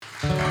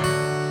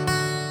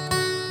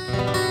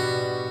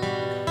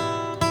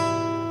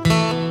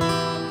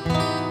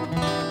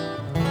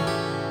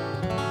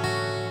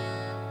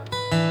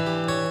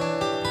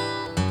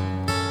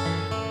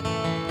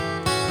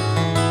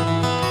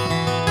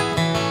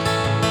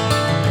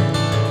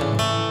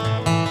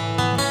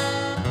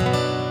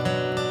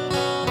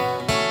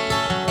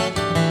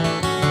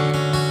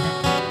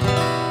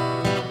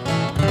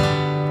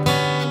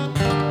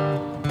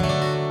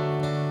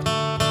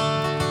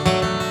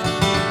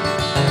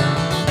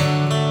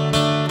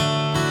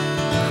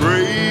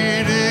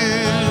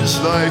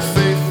thy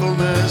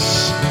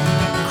faithfulness.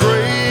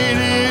 Great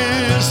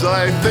is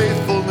thy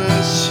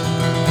faithfulness.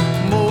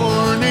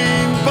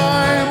 Morning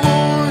by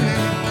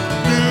morning,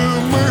 new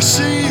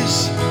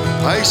mercies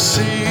I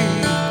see.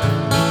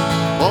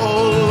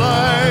 All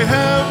I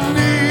have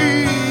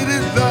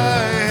needed,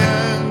 thy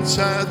hands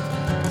hath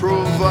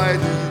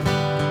provided.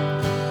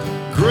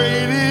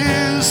 Great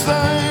is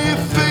thy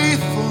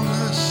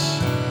faithfulness,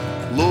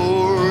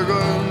 Lord,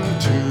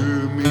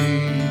 unto me.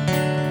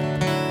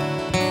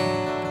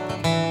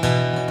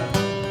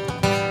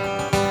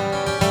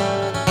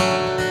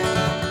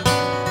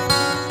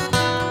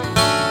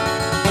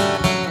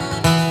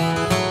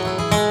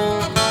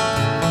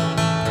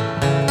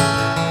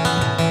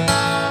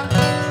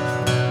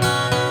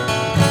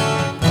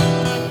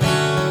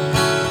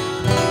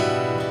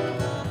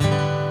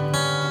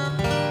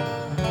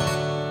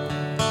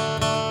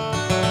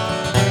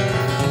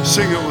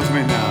 Sing it with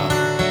me now.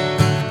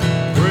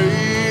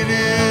 Great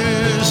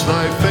is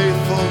thy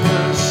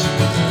faithfulness.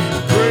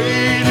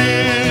 Great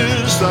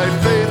is thy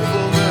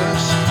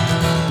faithfulness.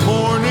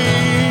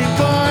 Morning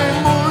by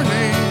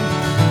morning,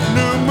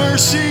 new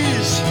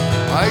mercies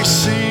I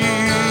see.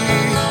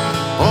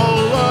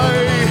 All I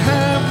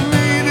have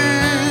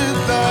needed,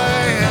 thy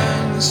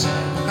hands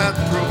hath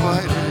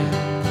provided.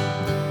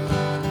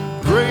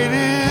 Great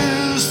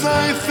is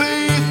thy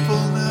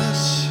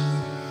faithfulness,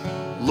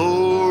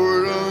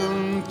 Lord,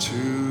 unto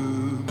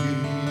me.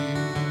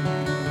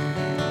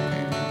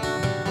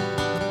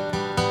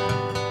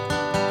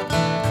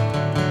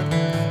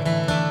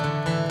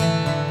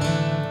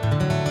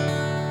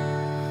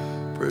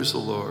 Praise the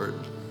Lord.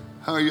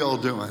 How are y'all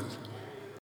doing?